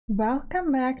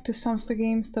Welcome back to Sampstra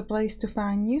Games, the place to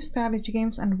find new strategy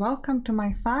games, and welcome to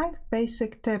my 5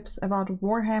 basic tips about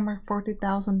Warhammer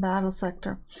 40,000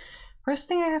 Battlesector. First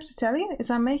thing I have to tell you is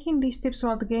I'm making these tips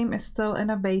while the game is still in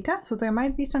a beta, so there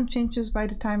might be some changes by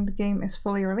the time the game is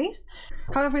fully released.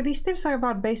 However, these tips are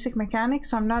about basic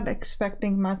mechanics, so I'm not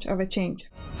expecting much of a change.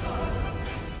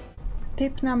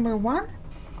 Tip number 1,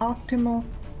 optimal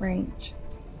range.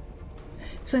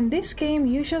 So in this game,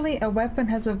 usually a weapon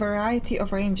has a variety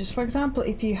of ranges. For example,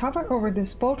 if you hover over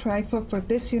this bolt rifle for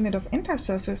this unit of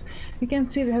intercessors, you can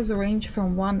see it has a range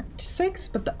from 1 to 6,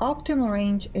 but the optimal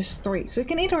range is 3. So you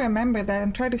can either remember that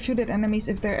and try to shoot at enemies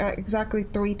if they are exactly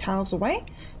 3 tiles away.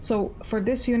 So for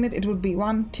this unit, it would be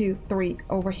 1, 2, 3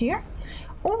 over here.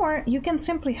 Or you can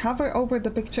simply hover over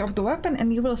the picture of the weapon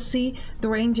and you will see the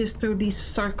ranges through these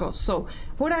circles. So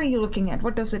what are you looking at?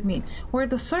 What does it mean? Where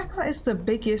the circle is the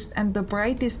biggest and the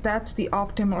brightest, that's the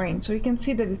optimal range. So you can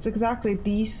see that it's exactly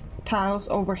these tiles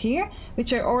over here,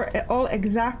 which are all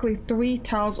exactly 3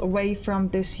 tiles away from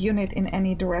this unit in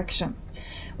any direction.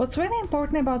 What's really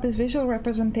important about this visual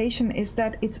representation is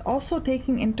that it's also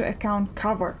taking into account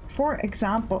cover. For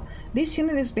example, this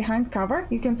unit is behind cover.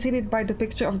 You can see it by the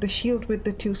picture of the shield with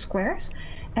the 2 squares.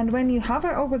 And when you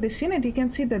hover over this unit, you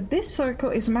can see that this circle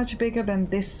is much bigger than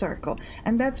this circle.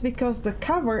 And that's because the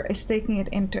cover is taking it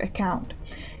into account.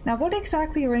 Now, what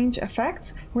exactly range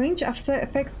affects? Range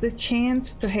affects the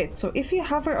chance to hit. So if you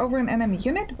hover over an enemy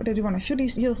unit that you want to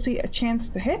shoot, you'll see a chance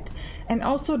to hit, and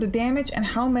also the damage and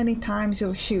how many times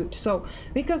you'll shoot. So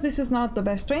because this is not the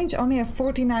best range, I only have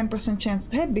 49% chance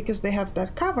to hit because they have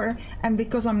that cover, and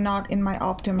because I'm not in my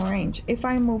optimal range. If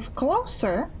I move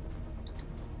closer,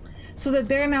 so that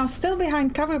they're now still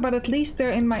behind cover, but at least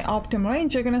they're in my optimal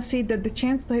range, you're going to see that the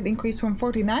chance to hit increased from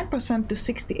 49% to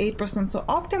 68%. So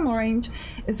optimal range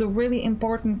is a really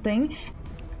important thing.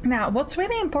 Now, what's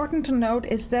really important to note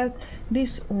is that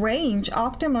this range,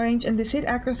 optimal range, and this hit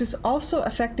accuracy is also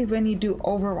effective when you do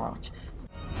Overwatch.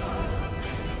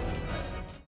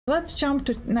 Let's jump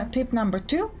to tip number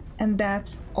 2, and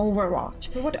that's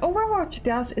Overwatch. So what Overwatch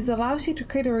does is allows you to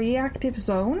create a reactive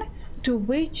zone to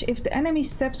which, if the enemy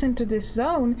steps into this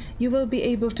zone, you will be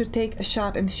able to take a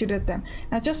shot and shoot at them.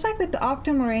 Now, just like with the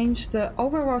optimal range, the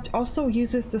Overwatch also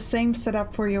uses the same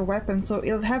setup for your weapon, so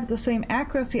it'll have the same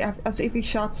accuracy as if you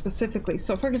shot specifically.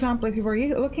 So for example, if you were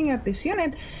looking at this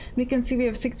unit, we can see we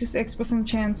have 66%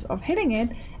 chance of hitting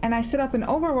it, and I set up an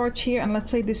Overwatch here, and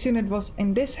let's say this unit was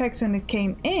in this hex and it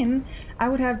came in, I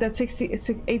would have that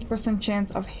 68% chance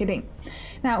of hitting.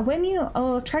 Now, when you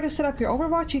try to set up your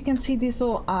Overwatch, you can see these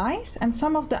little eyes, and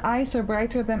some of the eyes are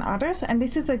brighter than others, and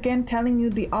this is again telling you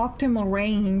the optimal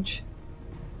range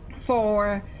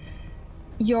for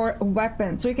your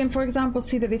weapon. So you can, for example,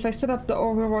 see that if I set up the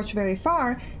Overwatch very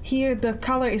far, here the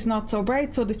color is not so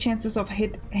bright, so the chances of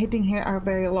hitting here are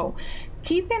very low.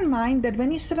 Keep in mind that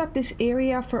when you set up this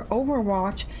area for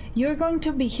Overwatch, you're going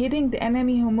to be hitting the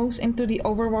enemy who moves into the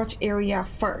Overwatch area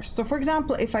first. So for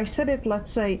example, if I set it,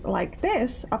 let's say like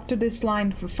this, up to this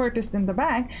line furthest in the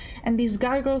back, and these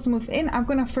gargoyles move in, I'm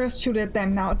gonna first shoot at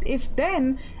them. Now, if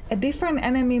then a different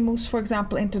enemy moves, for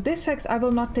example, into this hex, I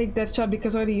will not take that shot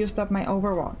because I already used up my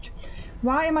Overwatch.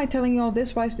 Why am I telling you all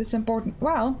this? Why is this important?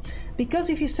 Well,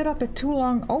 because if you set up a too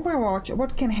long Overwatch,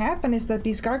 what can happen is that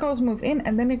these gargoyles move in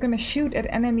and then you're going to shoot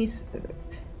at enemies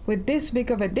with this big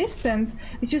of a distance,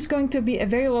 which is going to be a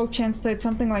very low chance to hit,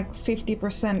 something like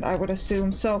 50%, I would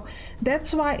assume. So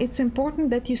that's why it's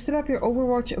important that you set up your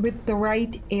Overwatch with the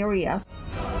right areas.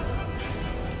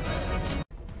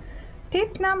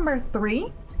 Tip number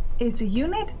 3 is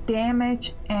unit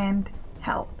damage and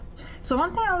health. So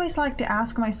one thing I always like to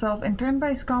ask myself in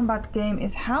turn-based combat game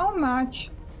is how much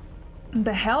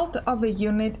the health of a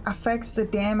unit affects the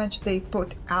damage they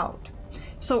put out.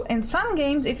 So in some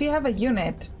games, if you have a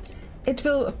unit, it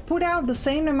will put out the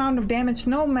same amount of damage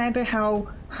no matter how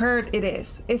hurt it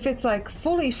is. If it's like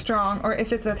fully strong or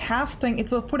if it's at half strength,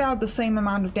 it will put out the same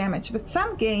amount of damage. But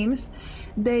some games,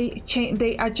 they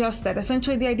adjust that.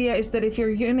 Essentially, the idea is that if your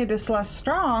unit is less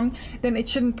strong, then it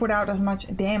shouldn't put out as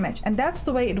much damage. And that's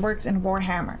the way it works in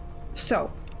Warhammer.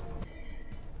 So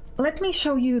let me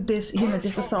show you this unit,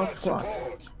 this assault squad.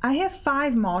 I have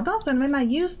 5 models, and when I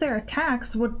use their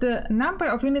attacks, what the number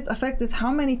of units affects is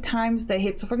how many times they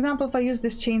hit. So for example, if I use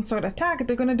this chainsword attack,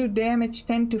 they're going to do damage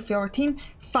 10 to 14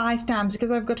 5 times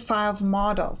because I've got 5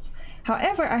 models.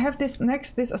 However, I have this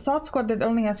assault squad that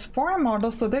only has 4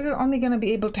 models, so they're only going to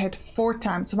be able to hit 4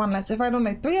 times, 1 less. If I had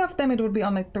only 3 of them, it would be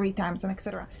only 3 times, and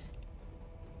etc.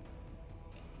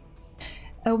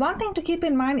 One thing to keep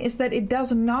in mind is that it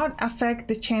does not affect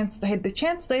the chance to hit. The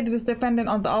chance to hit is dependent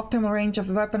on the optimal range of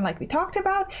the weapon like we talked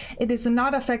about. It is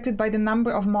not affected by the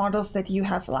number of models that you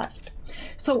have left.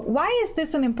 So why is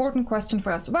this an important question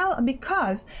for us? Well,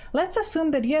 because let's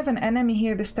assume that you have an enemy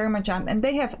here, this Thermagant, and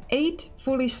they have 8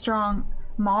 fully strong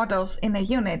models in a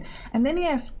unit, and then you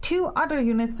have 2 other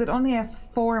units that only have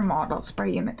 4 models per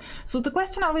unit. So the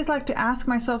question I always like to ask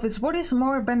myself is, what is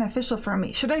more beneficial for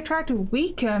me? Should I try to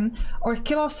weaken or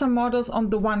kill off some models on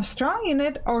the 1 strong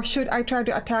unit, or should I try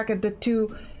to attack at the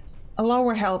 2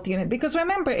 lower health unit? Because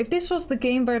remember, if this was the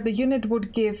game where the unit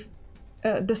would give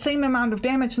the same amount of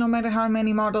damage no matter how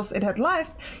many models it had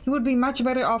left, you would be much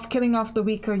better off killing off the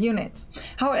weaker units.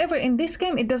 However, in this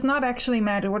game it does not actually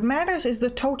matter. What matters is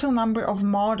the total number of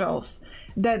models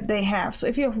that they have. So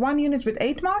if you have 1 unit with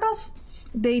 8 models,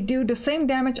 they do the same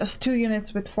damage as 2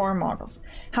 units with 4 models.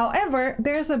 However,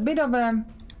 there's a bit of an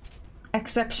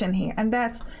exception here, and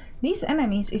that's these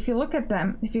enemies, if you look at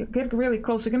them, if you get really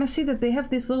close, you're going to see that they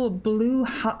have this little blue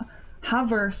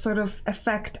hover sort of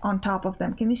effect on top of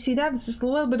them. Can you see that? It's just a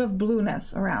little bit of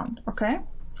blueness around, okay?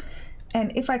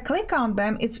 And if I click on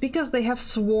them, it's because they have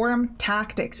swarm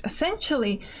tactics.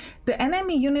 Essentially, the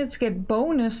enemy units get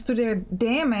bonus to their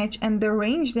damage and their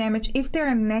range damage if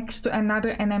they're next to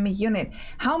another enemy unit.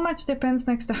 How much depends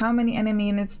next to how many enemy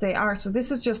units they are. So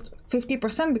this is just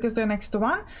 50% because they're next to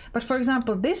 1. But for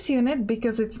example, this unit,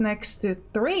 because it's next to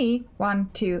 3, 1,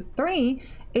 2, 3,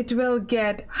 it will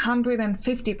get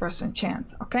 150%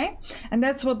 chance, okay? And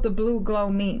that's what the blue glow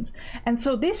means. And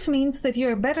so this means that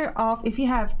you're better off, if you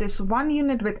have this 1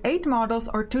 unit with 8 models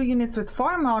or 2 units with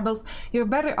 4 models, you're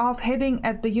better off hitting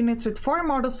at the units with 4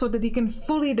 models so that you can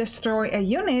fully destroy a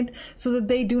unit so that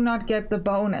they do not get the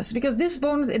bonus. Because this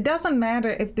bonus, it doesn't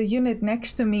matter if the unit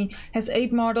next to me has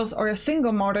 8 models or a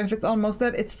single model, if it's almost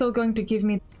dead, it's still going to give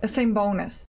me the same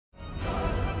bonus.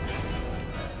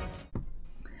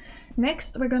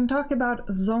 Next, we're going to talk about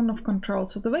zone of control.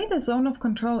 So the way the zone of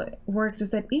control works is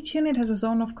that each unit has a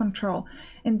zone of control.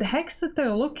 And the hex that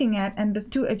they're looking at and the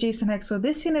 2 adjacent hexes, so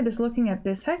this unit is looking at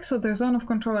this hex, so their zone of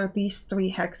control are these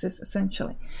 3 hexes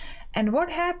essentially. And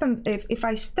what happens if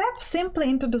I step simply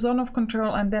into the zone of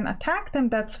control and then attack them,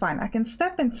 that's fine. I can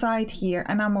step inside here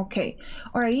and I'm okay.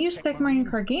 Or I used Tekmarin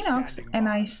Karginox and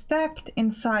I stepped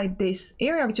inside this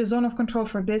area, which is zone of control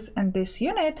for this and this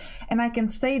unit, and I can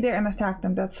stay there and attack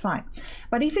them, that's fine.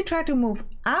 But if you try to move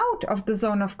out of the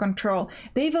zone of control,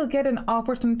 they will get an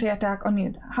opportunity attack on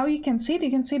you. How you can see it? You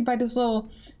can see it by this little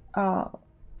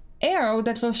arrow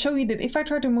that will show you that if I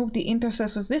try to move the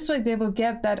intercessors this way, they will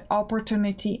get that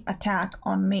opportunity attack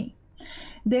on me.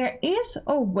 There is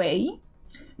a way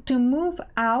to move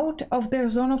out of their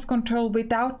zone of control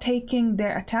without taking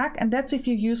their attack, and that's if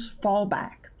you use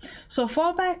fallback. So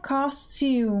fallback costs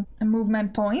you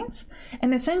movement points,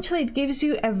 and essentially it gives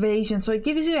you evasion. So it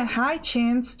gives you a high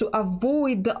chance to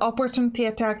avoid the opportunity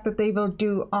attack that they will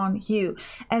do on you.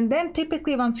 And then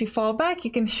typically once you fall back,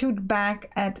 you can shoot back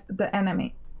at the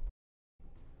enemy.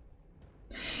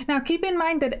 Now keep in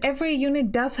mind that every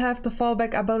unit does have the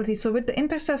fallback ability. So with the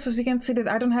intercessors, you can see that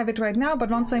I don't have it right now, but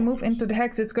once I move into the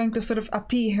hex, it's going to sort of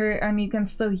appear here and you can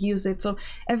still use it. So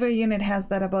every unit has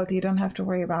that ability. You don't have to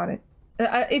worry about it.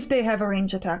 If they have a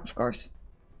range attack, of course.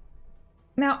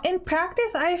 Now in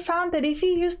practice, I found that if you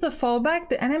use the fallback,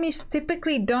 the enemies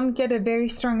typically don't get a very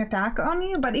strong attack on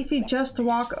you, but if you just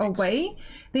walk away,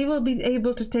 they will be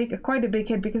able to take quite a big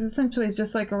hit because essentially it's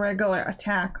just like a regular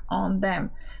attack on them.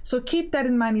 So keep that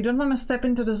in mind. You don't want to step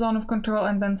into the zone of control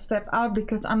and then step out,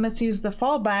 because unless you use the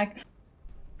fallback.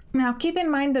 Now keep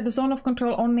in mind that the zone of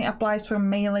control only applies for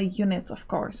melee units, of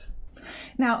course.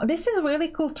 Now this is a really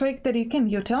cool trick that you can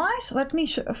utilize. Let me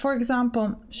for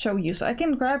example show you. So I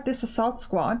can grab this assault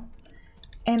squad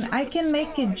and I can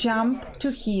make it jump to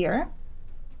here,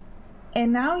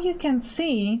 and now you can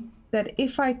see that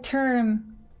if I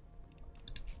turn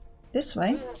this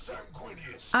way,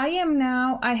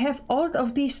 I have all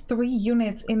of these 3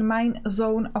 units in my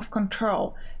zone of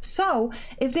control. So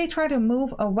if they try to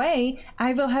move away,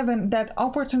 I will have that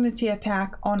opportunity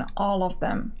attack on all of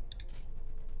them.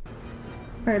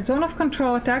 Alright, zone of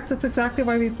control attacks, that's exactly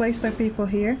why we placed our people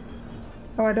here.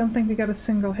 Oh, I don't think we got a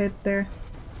single hit there.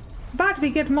 But we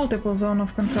get multiple zone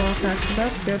of control attacks, so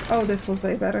that's good. Oh, this was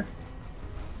way better.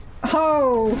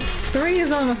 Oh! 3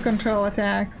 zone of control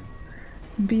attacks.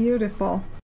 Beautiful.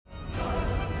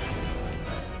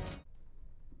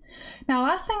 Now,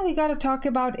 last thing we gotta talk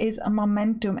about is a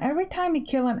momentum. Every time you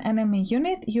kill an enemy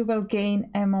unit, you will gain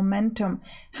a momentum.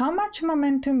 How much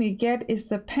momentum you get is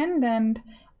dependent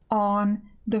on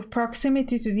the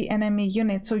proximity to the enemy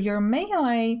unit. So your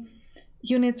melee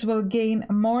units will gain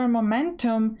more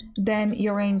momentum than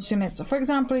your ranged units. So for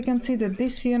example, you can see that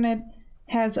this unit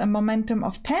has a momentum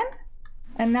of 10,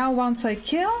 and now once I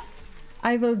kill,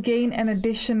 I will gain an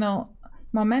additional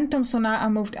momentum. So now I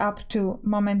moved up to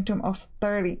momentum of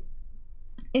 30.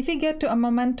 If you get to a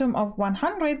momentum of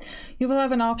 100, you will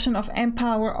have an option of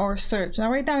Empower or Search.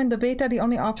 Now right now in the beta, the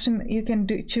only option you can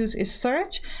choose is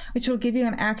Search, which will give you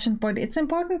an action point. It's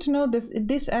important to know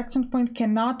this action point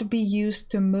cannot be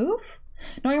used to move.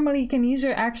 Normally you can use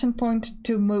your action point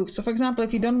to move. So for example,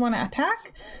 if you don't want to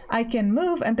attack, I can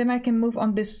move, and then I can move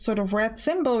on this sort of red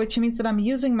symbol, which means that I'm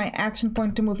using my action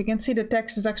point to move. You can see the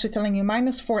text is actually telling you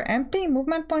 -4 MP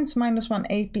movement points, -1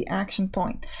 AP action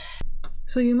point.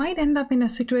 So you might end up in a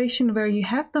situation where you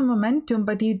have the momentum,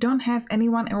 but you don't have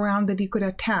anyone around that you could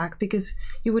attack because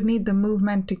you would need the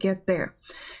movement to get there.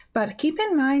 But keep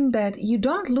in mind that you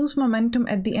don't lose momentum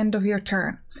at the end of your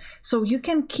turn. So you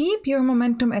can keep your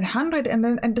momentum at 100, and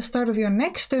then at the start of your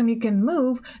next turn you can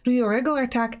move, do your regular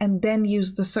attack, and then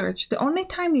use the Search. The only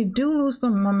time you do lose the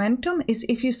momentum is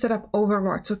if you set up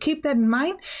Overwatch. So keep that in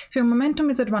mind. If your momentum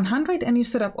is at 100 and you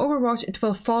set up Overwatch, it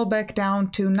will fall back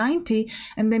down to 90,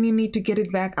 and then you need to get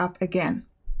it back up again.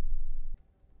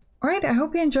 Alright, I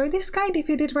hope you enjoyed this guide. If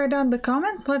you did, write down in the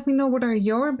comments. Let me know what are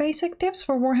your basic tips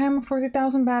for Warhammer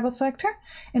 40,000 Battlesector.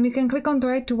 And you can click on the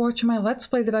right to watch my Let's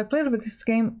Play that I played with this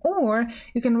game, or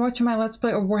you can watch my Let's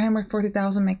Play of Warhammer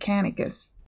 40,000 Mechanicus.